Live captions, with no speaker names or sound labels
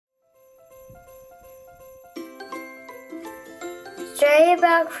story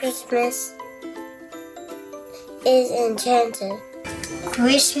about Christmas is enchanted.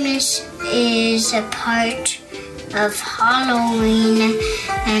 Christmas is a part of Halloween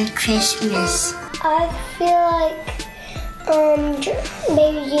and Christmas. I feel like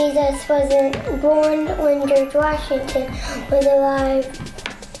baby Jesus wasn't born when George Washington was alive.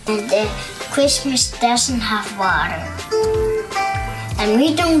 And Christmas doesn't have water. And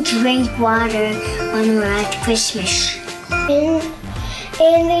we don't drink water when we're at Christmas.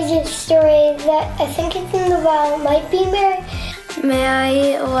 And there's a story that I think it's in the Bible, might be Mary.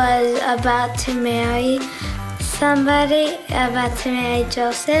 Mary was about to marry somebody, about to marry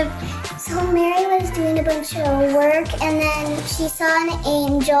Joseph. So Mary was doing a bunch of work, and then she saw an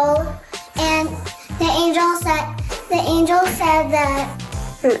angel, and the angel said that,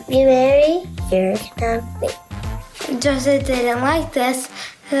 Mary, you're gonna be. Joseph didn't like this,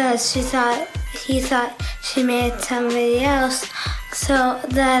 because he thought she married somebody else. So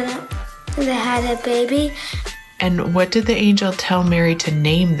then they had a baby. And what did the angel tell Mary to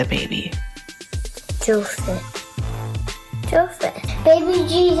name the baby? Joseph. Baby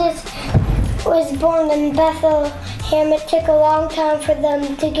Jesus was born in Bethlehem. It took a long time for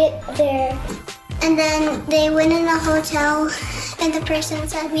them to get there. and then they went in a hotel, and the person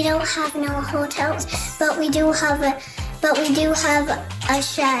said, "We don't have no hotels, but we do have a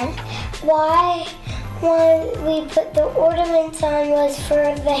shed." Why we put the ornaments on was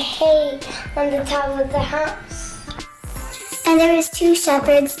for the hay on the top of the house. And there was 2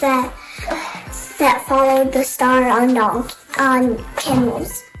 shepherds that followed the star on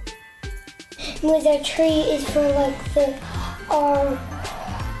camels. With a tree is for like the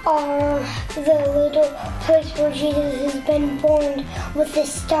little place where Jesus has been born with the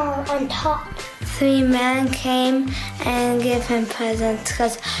star on top. 3 men came and gave him presents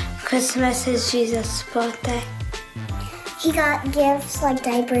because Christmas is Jesus' birthday. He got gifts like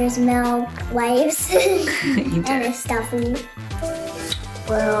diapers, milk, wipes, and a stuffing.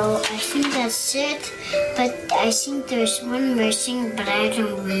 Well, I think that's it, but I think there's one missing, but I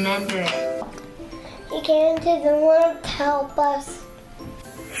don't remember. He came into the world to help us.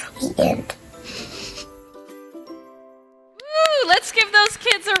 The end. Woo! Let's give those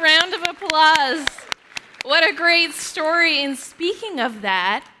kids a round of applause. What a great story. And speaking of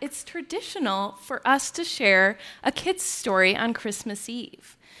that, it's traditional for us to share a kid's story on Christmas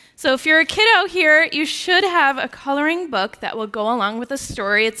Eve. So if you're a kiddo here, you should have a coloring book that will go along with the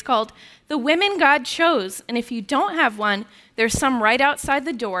story. It's called The Women God Chose. And if you don't have one, there's some right outside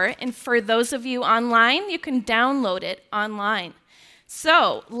the door. And for those of you online, you can download it online.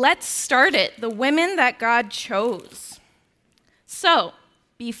 So let's start it. The women that God chose. So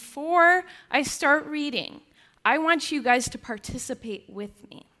before I start reading, I want you guys to participate with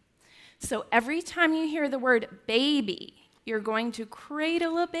me. So every time you hear the word baby, you're going to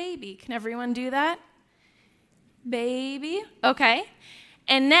cradle a baby. Can everyone do that? Baby. Okay.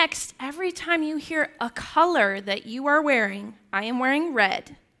 And next, every time you hear a color that you are wearing, I am wearing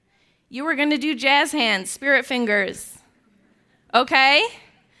red, you are going to do jazz hands, spirit fingers. Okay?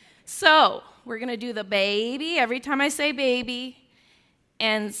 So we're going to do the baby every time I say baby,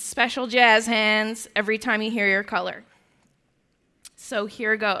 and special jazz hands every time you hear your color. So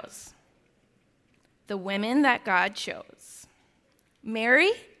here goes. The women that God chose.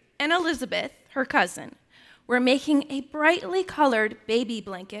 Mary and Elizabeth, her cousin, were making a brightly colored baby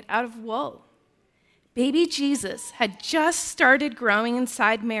blanket out of wool. Baby Jesus had just started growing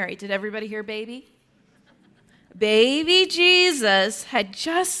inside Mary. Did everybody hear baby? Baby Jesus had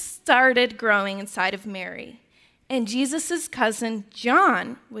just started growing inside of Mary. And Jesus' cousin,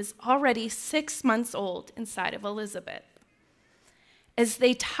 John, was already 6 months old inside of Elizabeth. As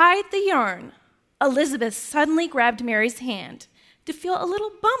they tied the yarn, Elizabeth suddenly grabbed Mary's hand to feel a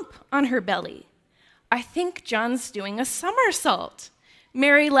little bump on her belly. "I think John's doing a somersault."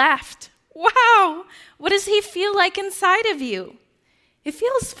 Mary laughed. "Wow, what does he feel like inside of you?" "It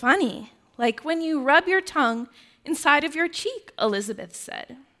feels funny, like when you rub your tongue inside of your cheek," Elizabeth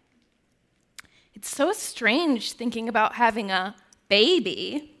said. "It's so strange thinking about having a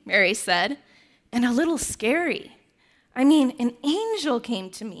baby," Mary said, "and a little scary. I mean, an angel came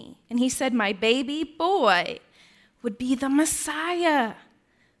to me, and he said my baby boy would be the Messiah.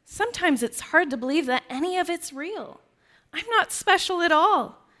 Sometimes it's hard to believe that any of it's real. I'm not special at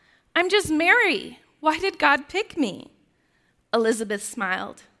all. I'm just Mary. Why did God pick me?" Elizabeth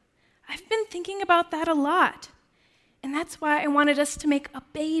smiled. "I've been thinking about that a lot. And that's why I wanted us to make a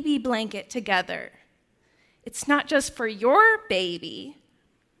baby blanket together. It's not just for your baby,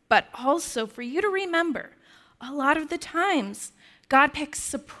 but also for you to remember a lot of the times God picks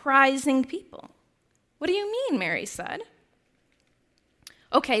surprising people." "What do you mean?" Mary said.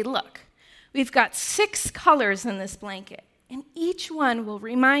 Okay, look. We've got 6 colors in this blanket, and each one will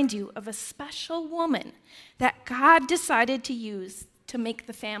remind you of a special woman that God decided to use to make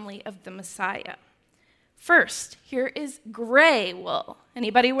the family of the Messiah. First, here is gray wool.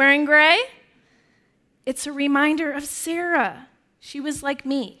 Anybody wearing gray? It's a reminder of Sarah. She was like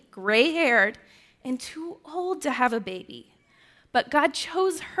me, gray-haired and too old to have a baby. But God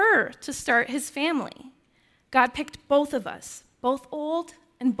chose her to start his family. God picked both of us, both old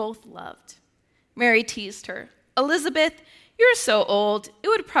and both loved. Mary teased her. Elizabeth, you're so old, it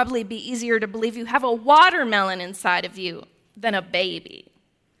would probably be easier to believe you have a watermelon inside of you than a baby.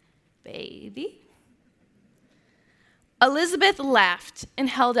 Baby? Elizabeth laughed and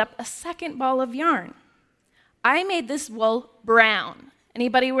held up a second ball of yarn. I made this wool brown.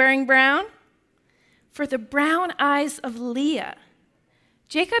 Anybody wearing brown? For the brown eyes of Leah.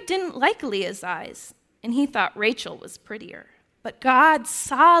 Jacob didn't like Leah's eyes, and he thought Rachel was prettier. But God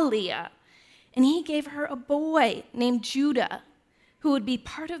saw Leah, and he gave her a boy named Judah, who would be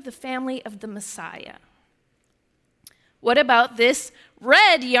part of the family of the Messiah. What about this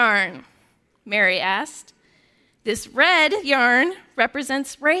red yarn? Mary asked. This red yarn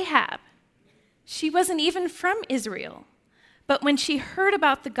represents Rahab. She wasn't even from Israel, but when she heard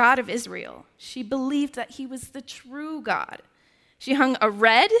about the God of Israel, she believed that he was the true God. She hung a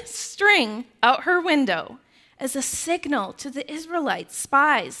red string out her window as a signal to the Israelite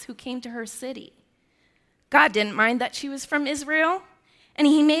spies who came to her city. God didn't mind that she was from Israel, and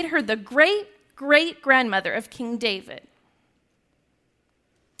he made her the great-great-grandmother of King David.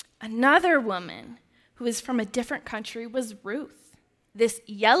 Another woman who is from a different country was Ruth. This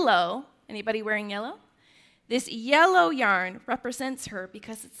yellow, anybody wearing yellow? This yellow yarn represents her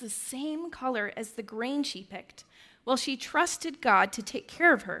because it's the same color as the grain she picked while she trusted God to take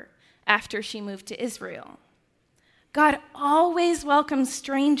care of her after she moved to Israel. God always welcomes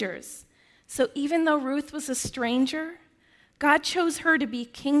strangers. So even though Ruth was a stranger, God chose her to be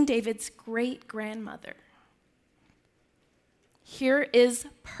King David's great-grandmother. Here is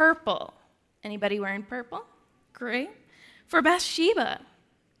purple. Anybody wearing purple? Great. For Bathsheba.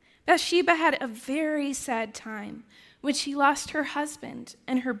 Bathsheba had a very sad time when she lost her husband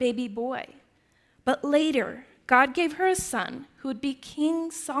and her baby boy. But later, God gave her a son who would be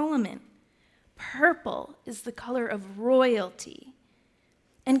King Solomon. Purple is the color of royalty.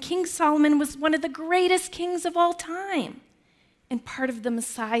 And King Solomon was one of the greatest kings of all time and part of the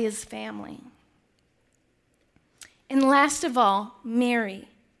Messiah's family. And last of all, Mary.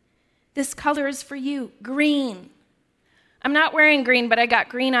 This color is for you, green. I'm not wearing green, but I got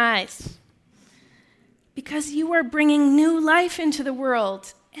green eyes. Because you are bringing new life into the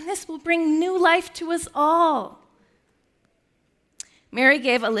world, and this will bring new life to us all. Mary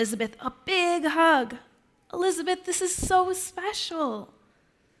gave Elizabeth a big hug. Elizabeth, this is so special.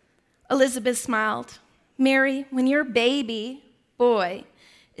 Elizabeth smiled. Mary, when your baby boy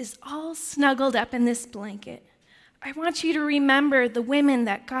is all snuggled up in this blanket, I want you to remember the women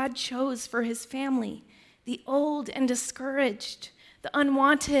that God chose for his family, the old and discouraged, the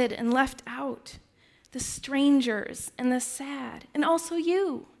unwanted and left out, the strangers and the sad, and also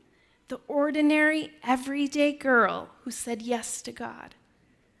you, the ordinary, everyday girl who said yes to God.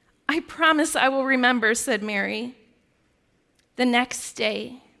 I promise I will remember, said Mary. The next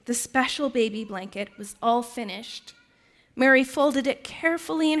day, the special baby blanket was all finished. Mary folded it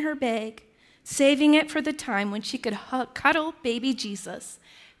carefully in her bag, saving it for the time when she could cuddle baby Jesus,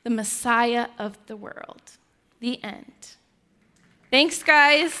 the Messiah of the world. The end. Thanks,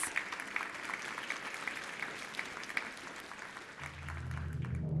 guys.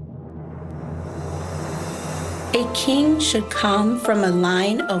 A king should come from a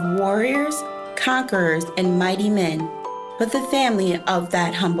line of warriors, conquerors, and mighty men. But the family of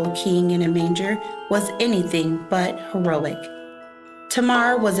that humble king in a manger was anything but heroic.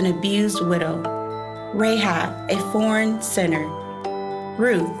 Tamar was an abused widow, Rahab a foreign sinner,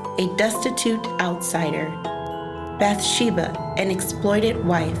 Ruth a destitute outsider, Bathsheba an exploited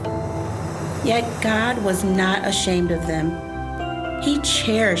wife. Yet God was not ashamed of them. He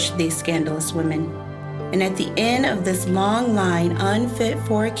cherished these scandalous women, and at the end of this long line unfit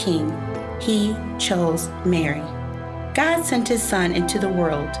for a king, he chose Mary. God sent his son into the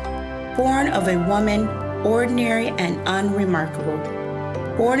world, born of a woman, ordinary and unremarkable,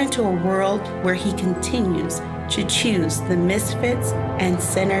 born into a world where he continues to choose the misfits and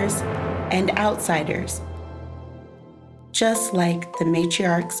sinners and outsiders, just like the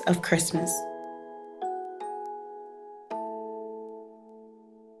matriarchs of Christmas.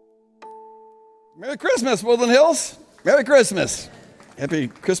 Merry Christmas, Woodland Hills. Merry Christmas. Happy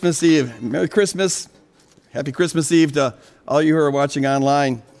Christmas Eve. Merry Christmas. Happy Christmas Eve to all you who are watching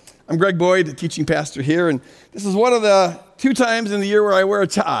online. I'm Greg Boyd, a teaching pastor here, and this is one of the 2 times in the year where I wear a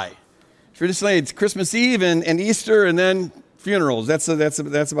tie. Traditionally, it's Christmas Eve and Easter, and then funerals. That's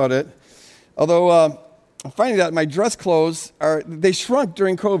about it. Although I'm finding that my dress clothes they shrunk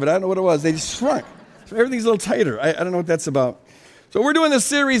during COVID. I don't know what it was. They just shrunk. So everything's a little tighter. I don't know what that's about. So we're doing this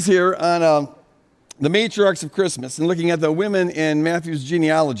series here on the matriarchs of Christmas and looking at the women in Matthew's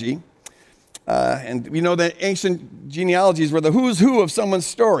genealogy. And we know that ancient genealogies were the who's who of someone's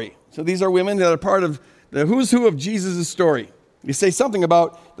story. So these are women that are part of the who's who of Jesus' story. They say something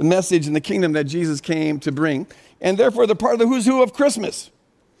about the message and the kingdom that Jesus came to bring. And therefore, they're part of the who's who of Christmas.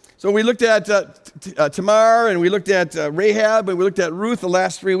 So we looked at Tamar, and we looked at Rahab, and we looked at Ruth the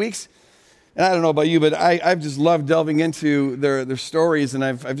last 3 weeks. And I don't know about you, but I've just loved delving into their stories, and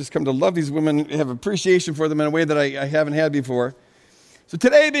I've just come to love these women, have appreciation for them in a way that I haven't had before. So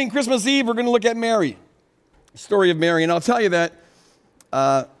today, being Christmas Eve, we're going to look at Mary, the story of Mary. And I'll tell you that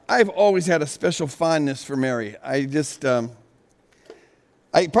I've always had a special fondness for Mary. Part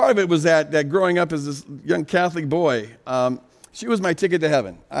of it was that growing up as this young Catholic boy, she was my ticket to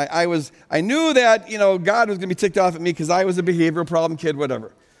heaven. I knew that, God was going to be ticked off at me because I was a behavioral problem kid,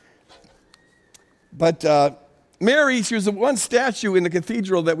 whatever. But Mary, she was the one statue in the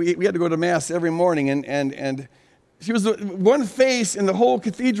cathedral that we had to go to Mass every morning, and she was the one face in the whole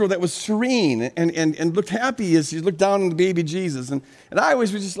cathedral that was serene and looked happy as she looked down on the baby Jesus. And I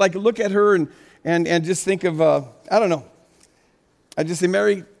always would just like look at her and just think of, I don't know. I just say,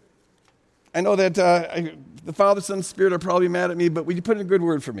 Mary, I know that the Father, Son, Spirit are probably mad at me, but would you put in a good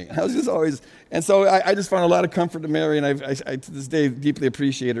word for me? I was just always, and so I just found a lot of comfort in Mary, and I to this day deeply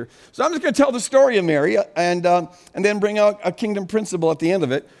appreciate her. So I'm just going to tell the story of Mary and then bring out a kingdom principle at the end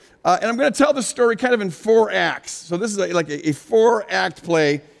of it. And I'm going to tell the story kind of in 4 acts. So this is like a 4-act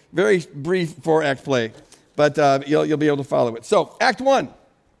play, very brief 4-act play, but you'll be able to follow it. So Act 1.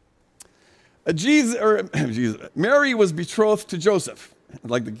 Mary was betrothed to Joseph.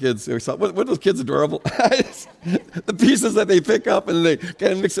 Like the kids, what are those kids adorable? The pieces that they pick up and they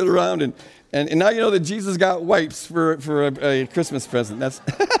kind of mix it around. And now you know that Jesus got wipes for a Christmas present.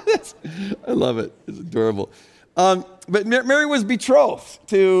 I love it. It's adorable. But Mary was betrothed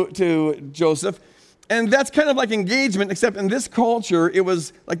to Joseph. And that's kind of like engagement, except in this culture, it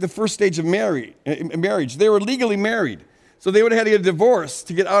was like the first stage of marriage. They were legally married. So they would have had to get a divorce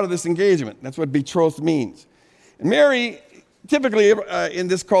to get out of this engagement. That's what betrothed means. And Mary, typically in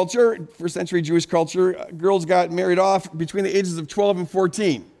this culture, first century Jewish culture, girls got married off between the ages of 12 and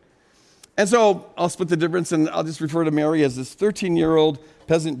 14. And so I'll split the difference, and I'll just refer to Mary as this 13-year-old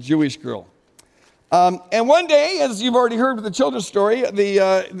peasant Jewish girl. And one day, as you've already heard with the children's story,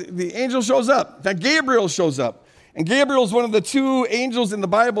 the angel shows up. In fact, Gabriel shows up. And Gabriel is one of the 2 angels in the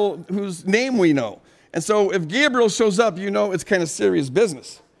Bible whose name we know. And so if Gabriel shows up, you know it's kind of serious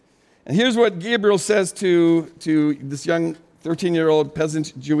business. And here's what Gabriel says to this young 13-year-old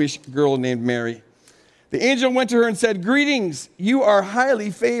peasant Jewish girl named Mary. The angel went to her and said, "Greetings, you are highly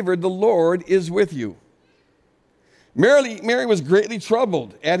favored, the Lord is with you." Mary was greatly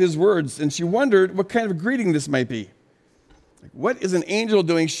troubled at his words, and she wondered what kind of greeting this might be. Like, what is an angel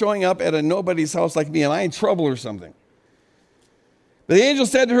doing showing up at a nobody's house like me? Am I in trouble or something? But the angel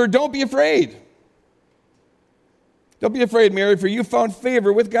said to her, "Don't be afraid. Don't be afraid, Mary, for you found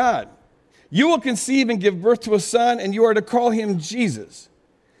favor with God. You will conceive and give birth to a son, and you are to call him Jesus.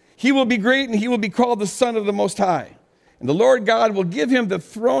 He will be great, and he will be called the Son of the Most High. And the Lord God will give him the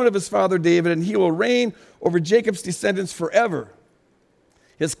throne of his father David, and he will reign over Jacob's descendants forever.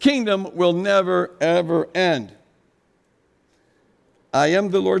 His kingdom will never, ever end." "I am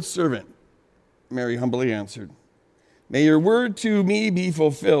the Lord's servant," Mary humbly answered. "May your word to me be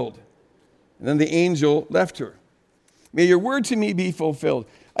fulfilled." And then the angel left her. May your word to me be fulfilled.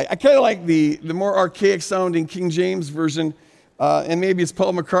 I kind of like the more archaic sounding King James version, and maybe it's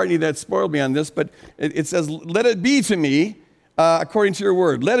Paul McCartney that spoiled me on this, but it says, "Let it be to me according to your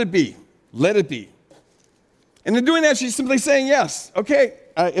word." Let it be. Let it be. And in doing that, she's simply saying yes. Okay,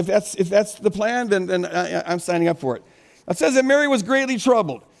 if that's the plan, then I'm signing up for it. It says that Mary was greatly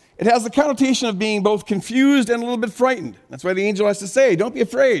troubled. It has the connotation of being both confused and a little bit frightened. That's why the angel has to say, "Don't be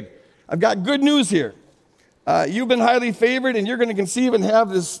afraid. I've got good news here. You've been highly favored, and you're going to conceive and have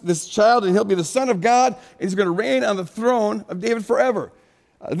this child, and he'll be the Son of God, and he's going to reign on the throne of David forever."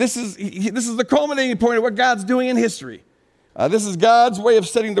 This is the culminating point of what God's doing in history. This is God's way of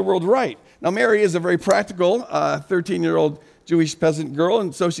setting the world right. Now, Mary is a very practical 13-year-old Jewish peasant girl,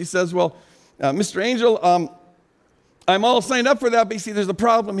 and so she says, "Well, Mr. Angel, I'm all signed up for that, but you see, there's a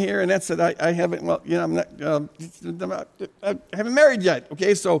problem here," and that's that I haven't, I haven't married yet,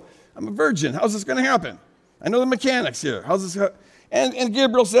 okay, so I'm a virgin. How's this going to happen? I know the mechanics here. How's this? And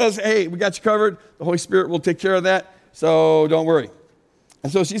Gabriel says, hey, we got you covered. The Holy Spirit will take care of that, so don't worry.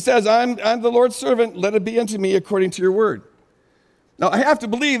 And so she says, I'm the Lord's servant. Let it be unto me according to your word. Now, I have to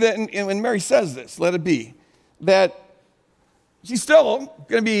believe that when Mary says this, let it be, that she's still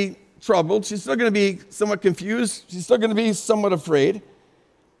going to be troubled. She's still going to be somewhat confused. She's still going to be somewhat afraid.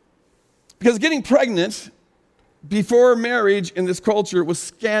 Because getting pregnant before marriage in this culture was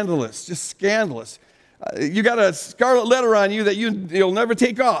scandalous, just scandalous. You got a scarlet letter on you that you'll never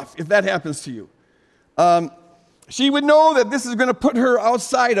take off if that happens to you. She would know that this is going to put her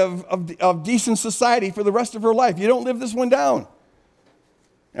outside of decent society for the rest of her life. You don't live this one down.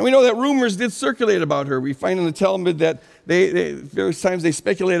 And we know that rumors did circulate about her. We find in the Talmud that various times they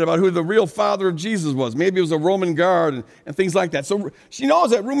speculated about who the real father of Jesus was. Maybe it was a Roman guard and things like that. So she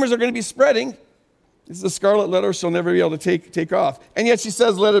knows that rumors are going to be spreading. This is a scarlet letter she'll never be able to take off. And yet she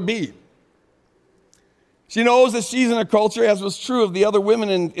says, let it be. She knows that she's in a culture, as was true of the other women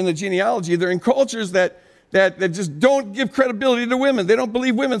in the genealogy, they're in cultures that just don't give credibility to women. They don't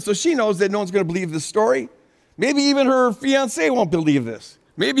believe women. So she knows that no one's going to believe this story. Maybe even her fiance won't believe this.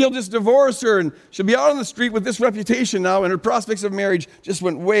 Maybe he'll just divorce her and she'll be out on the street with this reputation now, and her prospects of marriage just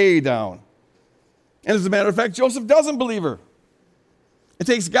went way down. And as a matter of fact, Joseph doesn't believe her. It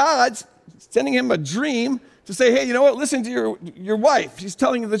takes God sending him a dream to say, hey, you know what? Listen to your wife. She's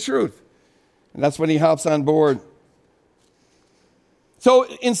telling you the truth. And that's when he hops on board. So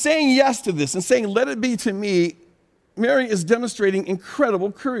in saying yes to this and saying, let it be to me, Mary is demonstrating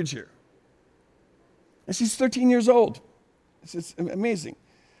incredible courage here. And she's 13 years old. It's amazing.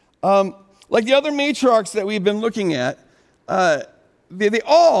 Like the other matriarchs that we've been looking at, they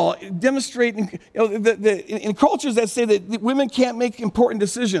all demonstrate, in cultures that say that women can't make important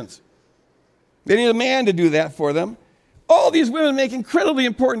decisions. They need a man to do that for them. All these women make incredibly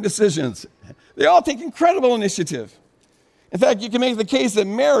important decisions. They all take incredible initiative. In fact, you can make the case that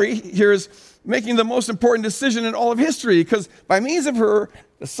Mary here is making the most important decision in all of history, because by means of her,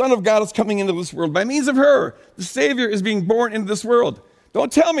 the Son of God is coming into this world. By means of her, the Savior is being born into this world.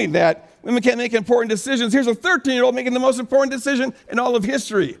 Don't tell me that women can't make important decisions. Here's a 13-year-old making the most important decision in all of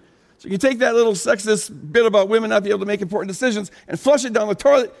history. So you can take that little sexist bit about women not being able to make important decisions and flush it down the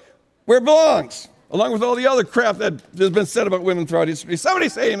toilet where it belongs, along with all the other crap that has been said about women throughout history. Somebody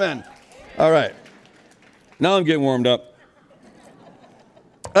say amen. All right. Now I'm getting warmed up.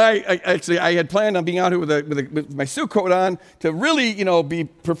 I had planned on being out here with my suit coat on to really, be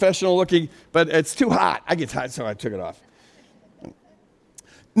professional looking, but it's too hot. I get hot, so I took it off.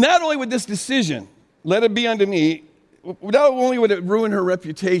 Not only would this decision, let it be unto me, not only would it ruin her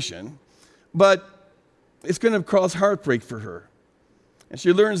reputation, but it's going to cause heartbreak for her. And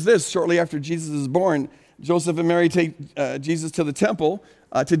she learns this shortly after Jesus is born. Joseph and Mary take Jesus to the temple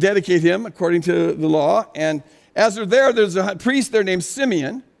to dedicate him according to the law. And as they're there, there's a priest there named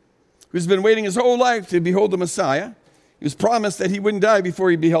Simeon who's been waiting his whole life to behold the Messiah. He was promised that he wouldn't die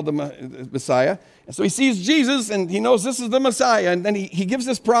before he beheld the Messiah. And so he sees Jesus, and he knows this is the Messiah, and then he gives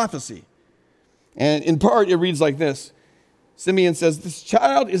this prophecy. And in part, it reads like this. Simeon says, this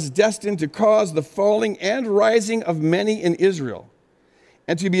child is destined to cause the falling and rising of many in Israel,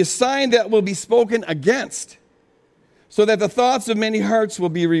 and to be a sign that will be spoken against, so that the thoughts of many hearts will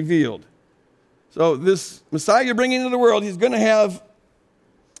be revealed. So this Messiah you're bringing into the world, he's going to have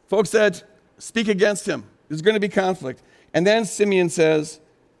folks that speak against him. There's going to be conflict. And then Simeon says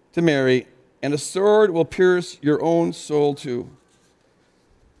to Mary, and a sword will pierce your own soul too.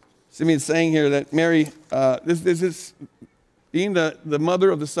 Simeon's saying here that Mary, this being the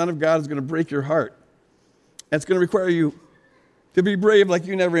mother of the Son of God is going to break your heart. That's going to require you to be brave like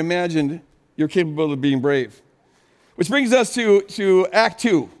you never imagined you're capable of being brave. Which brings us to Act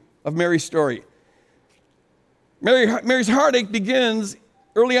 2 of Mary's story. Mary's heartache begins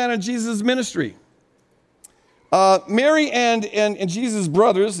early on in Jesus' ministry. Mary and Jesus'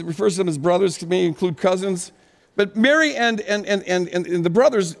 brothers, it refers to them as brothers, may include cousins, but Mary and the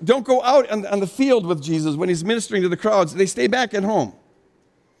brothers don't go out on the field with Jesus when he's ministering to the crowds. They stay back at home.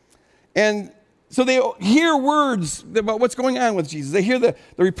 And so they hear words about what's going on with Jesus. They hear the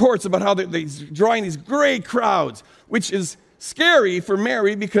reports about how they're drawing these great crowds, which is scary for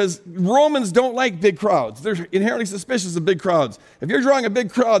Mary because Romans don't like big crowds. They're inherently suspicious of big crowds. If you're drawing a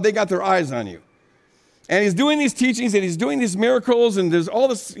big crowd, they got their eyes on you. And he's doing these teachings and he's doing these miracles and there's all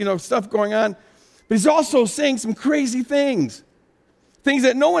this, stuff going on. But he's also saying some crazy things. Things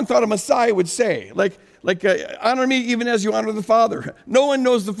that no one thought a Messiah would say. Like honor me even as you honor the Father. No one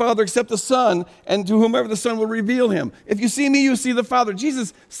knows the Father except the Son, and to whomever the Son will reveal him. If you see me, you see the Father.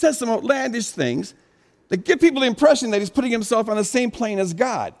 Jesus says some outlandish things that give people the impression that he's putting himself on the same plane as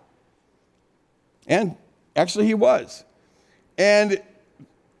God. And Actually, he was. And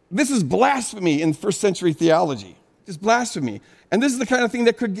this is blasphemy in first century theology. Just blasphemy. And this is the kind of thing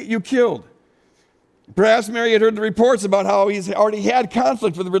that could get you killed. Perhaps Mary had heard the reports about how he's already had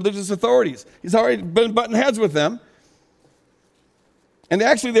conflict with the religious authorities. He's already been butting heads with them. And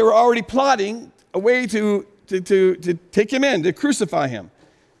actually, they were already plotting a way to take him in, to crucify him,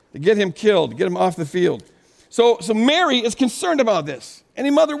 to get him killed, to get him off the field. So Mary is concerned about this. Any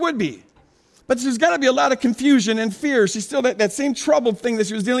mother would be. But there's got to be a lot of confusion and fear. She's still that same troubled thing that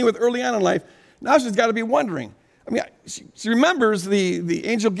she was dealing with early on in life. Now she's got to be wondering. I mean, she remembers the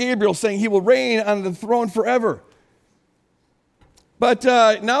angel Gabriel saying he will reign on the throne forever. But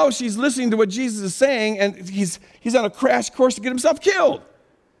now she's listening to what Jesus is saying, and he's on a crash course to get himself killed.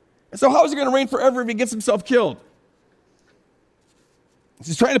 And so how is he going to reign forever if he gets himself killed?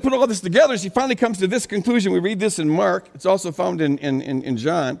 She's trying to put all this together. She finally comes to this conclusion. We read this in Mark. It's also found in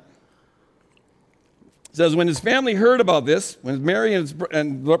John. It says, when his family heard about this, when Mary and his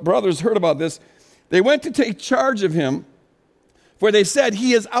brothers heard about this, they went to take charge of him, for they said,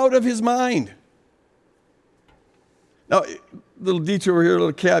 he is out of his mind. Now, a little detour here, a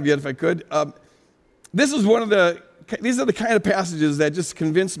little caveat if I could. These are the kind of passages that just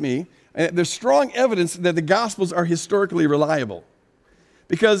convince me. There's strong evidence that the Gospels are historically reliable.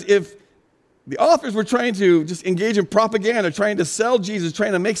 Because if the authors were trying to just engage in propaganda, trying to sell Jesus,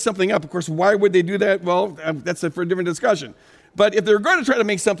 trying to make something up, of course, why would they do that? Well, that's for a different discussion. But if they're going to try to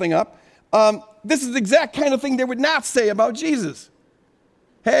make something up, this is the exact kind of thing they would not say about Jesus.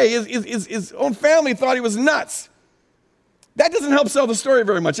 Hey, his own family thought he was nuts. That doesn't help sell the story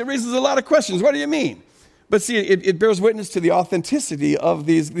very much. It raises a lot of questions. What do you mean? But see, it bears witness to the authenticity of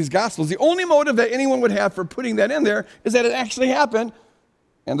these Gospels. The only motive that anyone would have for putting that in there is that it actually happened,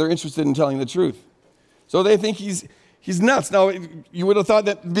 and they're interested in telling the truth. So they think he's nuts. Now, you would have thought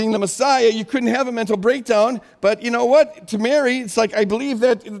that being the Messiah, you couldn't have a mental breakdown. But you know what? To Mary, it's like, I believe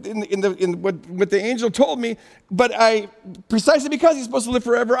that in what the angel told me, but precisely because he's supposed to live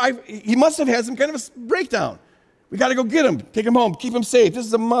forever, he must have had some kind of a breakdown. We got to go get him, take him home, keep him safe. This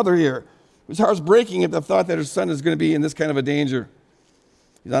is a mother here whose heart's breaking at the thought that her son is going to be in this kind of a danger.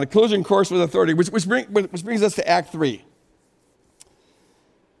 He's on a collision course with authority, which brings us to Act 3.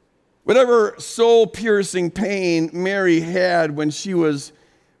 Whatever soul-piercing pain Mary had when she was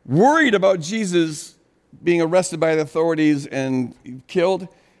worried about Jesus being arrested by the authorities and killed,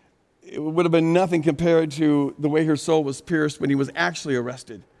 it would have been nothing compared to the way her soul was pierced when he was actually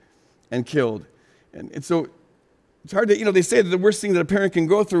arrested and killed. And so it's hard to, they say that the worst thing that a parent can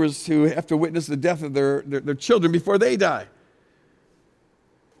go through is to have to witness the death of their children before they die.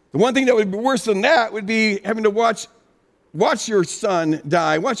 The one thing that would be worse than that would be having to watch your son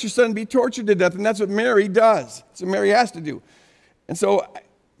die, watch your son be tortured to death, and that's what Mary does. That's what Mary has to do. And so I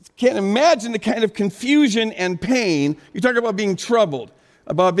can't imagine the kind of confusion and pain. You talk about being troubled,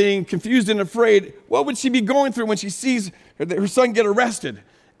 about being confused and afraid. What would she be going through when she sees her son get arrested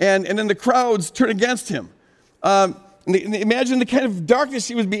and then the crowds turn against him? Imagine the kind of darkness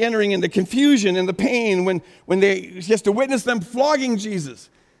she would be entering and the confusion and the pain when she has to witness them flogging Jesus,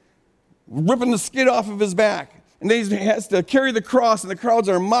 ripping the skin off of his back. And then he has to carry the cross, and the crowds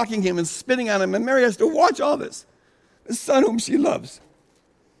are mocking him and spitting on him. And Mary has to watch all this. The son whom she loves.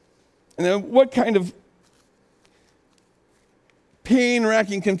 And then what kind of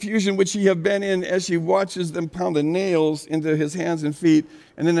pain-racking confusion would she have been in as she watches them pound the nails into his hands and feet,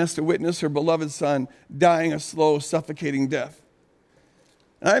 and then has to witness her beloved son dying a slow, suffocating death.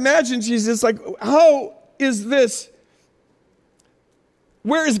 And I imagine she's just like, how is this?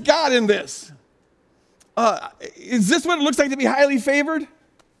 Where is God in this? Is this what it looks like to be highly favored? Is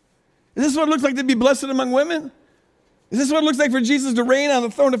this what it looks like to be blessed among women? Is this what it looks like for Jesus to reign on the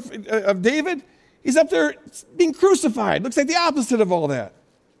throne of David? He's up there being crucified. Looks like the opposite of all that.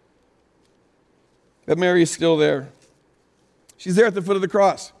 But Mary is still there. She's there at the foot of the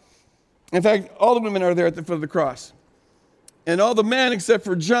cross. In fact, all the women are there at the foot of the cross. And all the men, except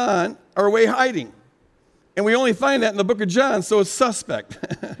for John, are away hiding. And we only find that in the book of John, so it's suspect.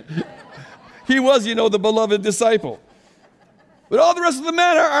 He was, the beloved disciple. But all the rest of the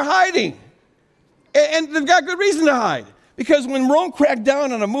men are hiding. And they've got good reason to hide. Because when Rome cracked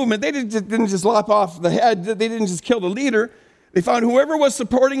down on a movement, they didn't just lop off the head. They didn't just kill the leader. They found whoever was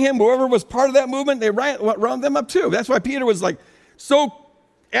supporting him, whoever was part of that movement, they round them up too. That's why Peter was so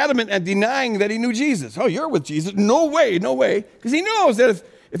adamant at denying that he knew Jesus. Oh, you're with Jesus? No way, no way. Because he knows that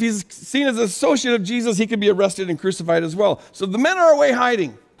if he's seen as an associate of Jesus, he could be arrested and crucified as well. So the men are away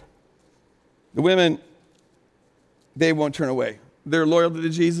hiding. The women, they won't turn away. Their loyalty to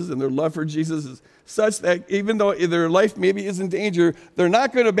Jesus and their love for Jesus is such that even though their life maybe is in danger, they're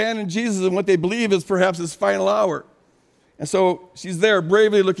not going to abandon Jesus in what they believe is perhaps his final hour. And so she's there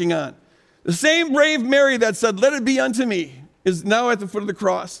bravely looking on. The same brave Mary that said, "Let it be unto me," is now at the foot of the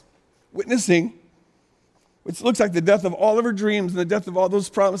cross, witnessing, which looks like the death of all of her dreams and the death of all those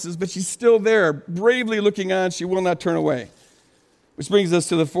promises, but she's still there, bravely looking on. She will not turn away. Which brings us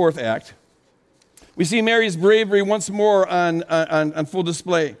to the fourth act. We see Mary's bravery once more on full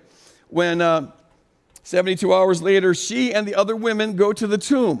display. When 72 hours later, she and the other women go to the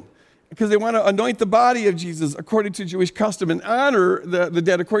tomb because they want to anoint the body of Jesus according to Jewish custom and honor the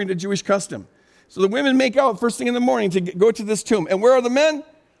dead according to Jewish custom. So the women make out first thing in the morning to go to this tomb. And where are the men?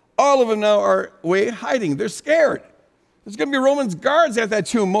 All of them now are away hiding. They're scared. There's going to be Roman guards at that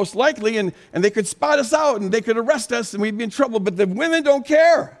tomb, most likely, and they could spot us out, and they could arrest us, and we'd be in trouble. But the women don't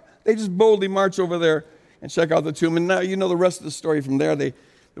care. They just boldly march over there and check out the tomb. And now you know the rest of the story from there. The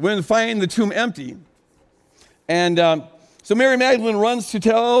women find the tomb empty. And so Mary Magdalene runs to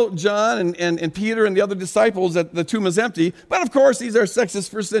tell John and Peter and the other disciples that the tomb is empty. But, of course, these are sexist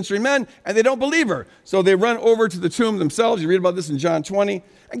first-century men, and they don't believe her. So they run over to the tomb themselves. You read about this in John 20.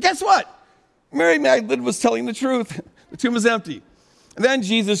 And guess what? Mary Magdalene was telling the truth. The tomb is empty. And then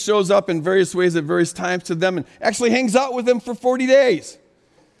Jesus shows up in various ways at various times to them and actually hangs out with them for 40 days.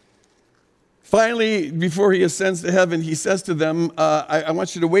 Finally, before he ascends to heaven, he says to them, I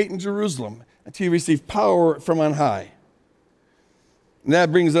want you to wait in Jerusalem until you receive power from on high. And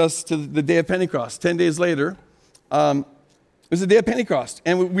that brings us to the day of Pentecost. 10 days later, it was the day of Pentecost.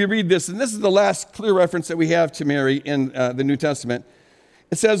 And we read this, and this is the last clear reference that we have to Mary in the New Testament.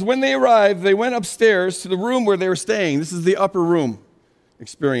 It says, when they arrived, they went upstairs to the room where they were staying. This is the upper room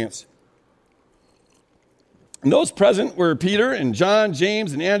experience. And those present were Peter and John,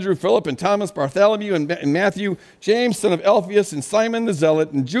 James and Andrew, Philip and Thomas, Bartholomew and Matthew, James, son of Alphaeus, and Simon the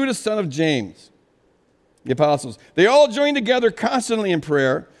Zealot, and Judas, son of James, the apostles. They all joined together constantly in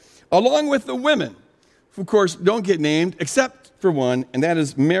prayer, along with the women, who, of course, don't get named, except for one, and that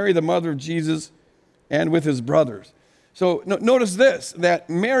is Mary, the mother of Jesus, and with his brothers. So notice this, that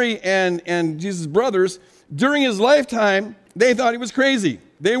Mary and Jesus' brothers, during his lifetime, they thought he was crazy.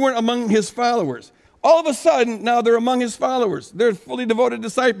 They weren't among his followers. All of a sudden, now they're among his followers. They're fully devoted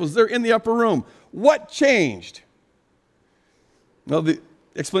disciples. They're in the upper room. What changed? Well, the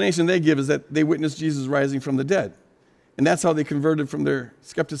explanation they give is that they witnessed Jesus rising from the dead. And that's how they converted from their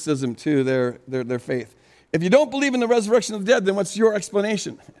skepticism to their faith. If you don't believe in the resurrection of the dead, then what's your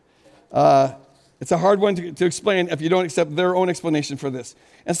explanation? It's a hard one to explain if you don't accept their own explanation for this.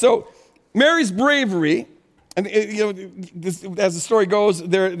 And so Mary's bravery, and as the story goes,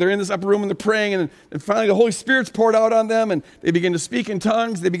 they're in this upper room and they're praying, and finally the Holy Spirit's poured out on them, and they begin to speak in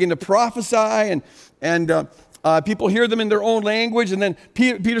tongues, they begin to prophesy, and people hear them in their own language, and then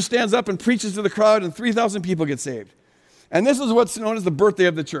Peter stands up and preaches to the crowd, and 3,000 people get saved. And this is what's known as the birthday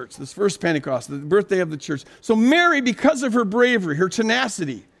of the church, this first Pentecost, the birthday of the church. So Mary, because of her bravery, her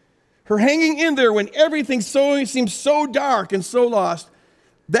tenacity, her hanging in there when everything seems so dark and so lost,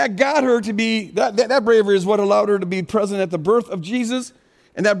 that got her to be, that bravery is what allowed her to be present at the birth of Jesus,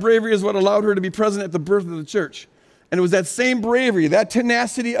 and that bravery is what allowed her to be present at the birth of the church. And it was that same bravery, that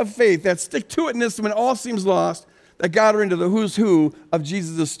tenacity of faith, that stick-to-itness when all seems lost, that got her into the who's who of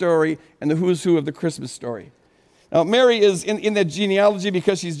Jesus' story and the who's who of the Christmas story. Now, Mary is in that genealogy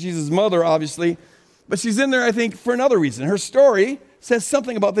because she's Jesus' mother, obviously, but she's in there, I think, for another reason. Her story says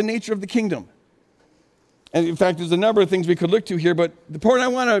something about the nature of the kingdom. And in fact, there's a number of things we could look to here, but the point I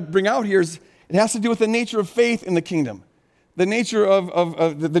want to bring out here is it has to do with the nature of faith in the kingdom, the nature of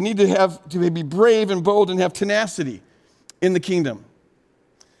the need to be brave and bold and have tenacity in the kingdom.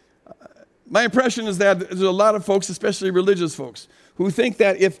 My impression is that there's a lot of folks, especially religious folks, who think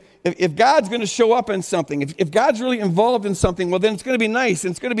that if God's going to show up in something, if God's really involved in something, well, then it's going to be nice,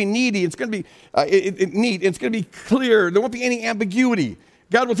 and it's going to be needy, it's going to be neat, it's going to be clear, there won't be any ambiguity.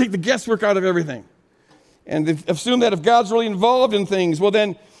 God will take the guesswork out of everything. And assume that if God's really involved in things, well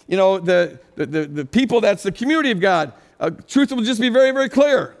then, the people, that's the community of God, truth will just be very, very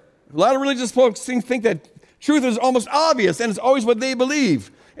clear. A lot of religious folks think that truth is almost obvious, and it's always what they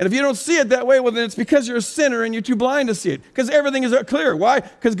believe. And if you don't see it that way, well, then it's because you're a sinner and you're too blind to see it. Because everything is clear. Why?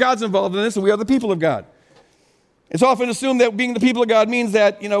 Because God's involved in this and we are the people of God. It's often assumed that being the people of God means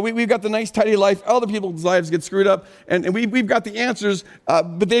that, we've got the nice, tidy life. Other people's lives get screwed up. And we've got the answers,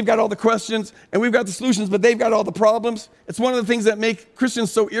 but they've got all the questions. And we've got the solutions, but they've got all the problems. It's one of the things that make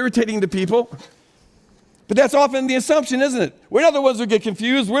Christians so irritating to people. But that's often the assumption, isn't it? We're not the ones who get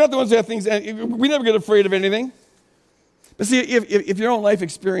confused. We're not the ones who have things. We never get afraid of anything. But see, if your own life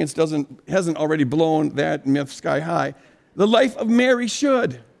experience hasn't already blown that myth sky high, the life of Mary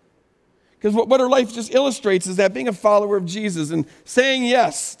should. Because what her life just illustrates is that being a follower of Jesus and saying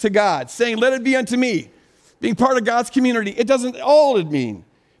yes to God, saying, let it be unto me, being part of God's community, it doesn't at all mean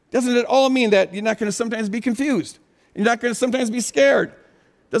that you're not going to sometimes be confused. You're not going to sometimes be scared.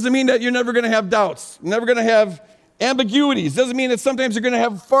 Doesn't mean that you're never going to have doubts, never going to have ambiguities. Doesn't mean that sometimes you're going to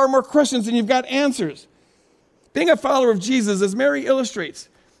have far more questions than you've got answers. Being a follower of Jesus, as Mary illustrates,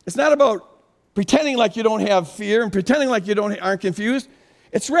 it's not about pretending like you don't have fear and pretending like you aren't confused.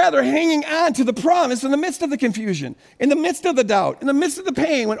 It's rather hanging on to the promise in the midst of the confusion, in the midst of the doubt, in the midst of the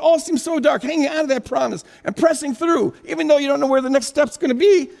pain, when all seems so dark, hanging on to that promise and pressing through, even though you don't know where the next step's going to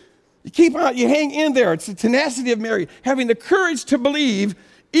be. You keep on, you hang in there. It's the tenacity of Mary, having the courage to believe,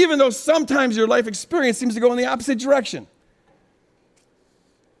 even though sometimes your life experience seems to go in the opposite direction.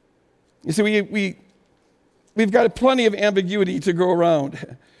 You see, we've got plenty of ambiguity to go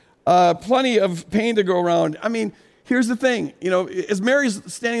around, plenty of pain to go around. I mean, here's the thing, as Mary's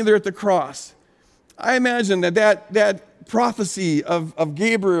standing there at the cross, I imagine that prophecy of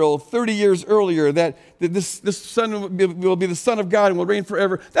Gabriel 30 years earlier, that this son will be the Son of God and will reign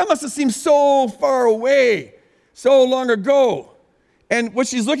forever, that must have seemed so far away, so long ago. And what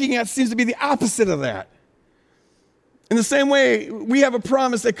she's looking at seems to be the opposite of that. In the same way, we have a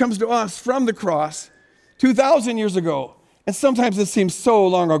promise that comes to us from the cross 2,000 years ago. And sometimes it seems so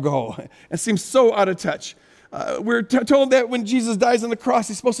long ago. It seems so out of touch. We're told that when Jesus dies on the cross,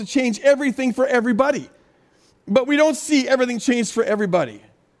 he's supposed to change everything for everybody. But we don't see everything changed for everybody.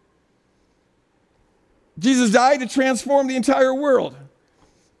 Jesus died to transform the entire world.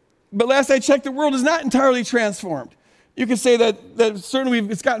 But last I checked, the world is not entirely transformed. You could say that certainly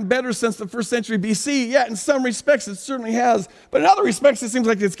it's gotten better since the 1st century BC. Yeah, in some respects it certainly has. But in other respects it seems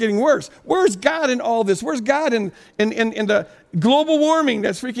like it's getting worse. Where's God in all this? Where's God in the global warming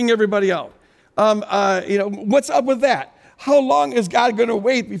that's freaking everybody out? What's up with that? How long is God going to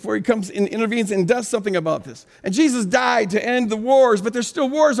wait before he comes and intervenes and does something about this? And Jesus died to end the wars, but there's still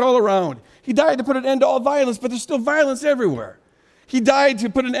wars all around. He died to put an end to all violence, but there's still violence everywhere. He died to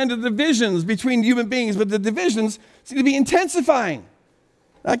put an end to divisions between human beings, but the divisions seem to be intensifying,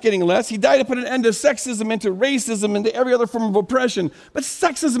 not getting less. He died to put an end to sexism and to racism and to every other form of oppression. But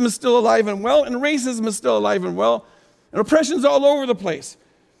sexism is still alive and well, and racism is still alive and well, and oppression's all over the place.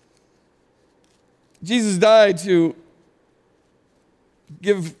 Jesus died to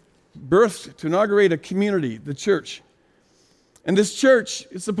give birth, to inaugurate a community, the church. And this church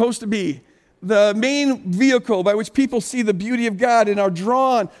is supposed to be the main vehicle by which people see the beauty of God and are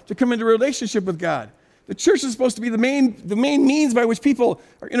drawn to come into a relationship with God. The church is supposed to be the main means by which people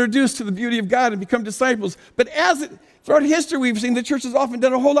are introduced to the beauty of God and become disciples. But throughout history, we've seen the church has often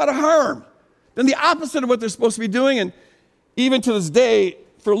done a whole lot of harm, done the opposite of what they're supposed to be doing. And even to this day,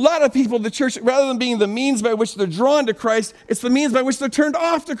 for a lot of people, the church, rather than being the means by which they're drawn to Christ, it's the means by which they're turned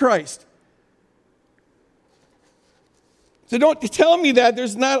off to Christ. So don't tell me that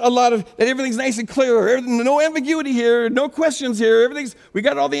there's not that everything's nice and clear. No ambiguity here, no questions here. We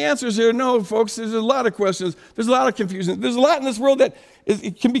got all the answers here. No, folks, there's a lot of questions. There's a lot of confusion. There's a lot in this world that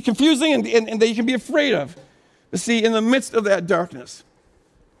it can be confusing and that you can be afraid of. But see, in the midst of that darkness,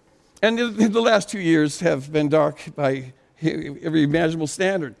 and the last 2 years have been dark by every imaginable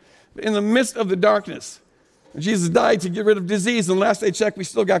standard. But in the midst of the darkness, Jesus died to get rid of disease, and last I checked, we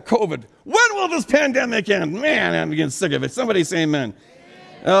still got COVID. When will this pandemic end? Man, I'm getting sick of it. Somebody say amen.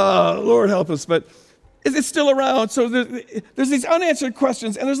 Oh, Lord help us. But it's still around. So there's these unanswered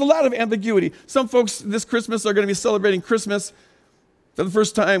questions, and there's a lot of ambiguity. Some folks this Christmas are going to be celebrating Christmas for the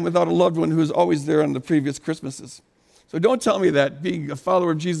first time without a loved one who was always there on the previous Christmases. So don't tell me that being a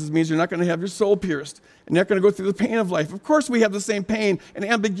follower of Jesus means you're not going to have your soul pierced and you're not going to go through the pain of life. Of course we have the same pain and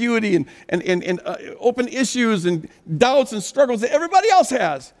ambiguity and open issues and doubts and struggles that everybody else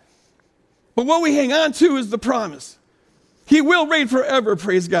has. But what we hang on to is the promise. He will reign forever,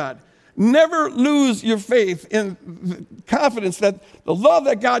 praise God. Never lose your faith in the confidence that the love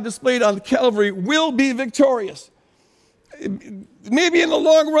that God displayed on Calvary will be victorious. Maybe in the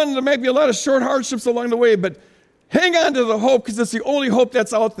long run there might be a lot of short hardships along the way, but hang on to the hope because it's the only hope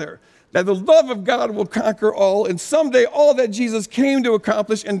that's out there, that the love of God will conquer all, and someday all that Jesus came to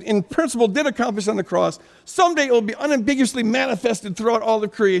accomplish and in principle did accomplish on the cross, someday it will be unambiguously manifested throughout all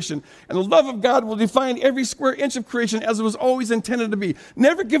of creation. And the love of God will define every square inch of creation as it was always intended to be.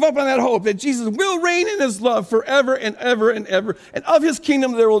 Never give up on that hope that Jesus will reign in his love forever and ever and ever, and of his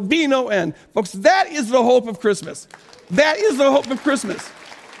kingdom there will be no end. Folks, that is the hope of Christmas. That is the hope of Christmas.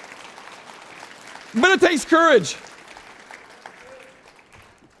 But it takes courage.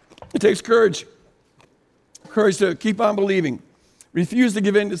 It takes courage. Courage to keep on believing. Refuse to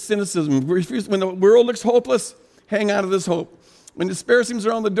give in to cynicism. Refuse, when the world looks hopeless, hang on to this hope. When despair seems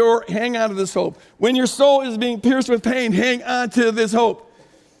around the door, hang on to this hope. When your soul is being pierced with pain, hang on to this hope.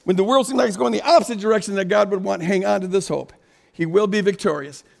 When the world seems like it's going the opposite direction that God would want, hang on to this hope. He will be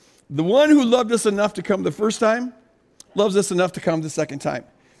victorious. The one who loved us enough to come the first time loves us enough to come the second time.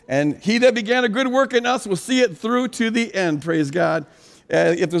 And he that began a good work in us will see it through to the end, praise God.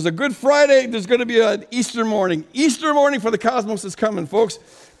 If there's a Good Friday, there's going to be an Easter morning. Easter morning for the cosmos is coming, folks.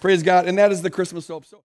 Praise God. And that is the Christmas hope.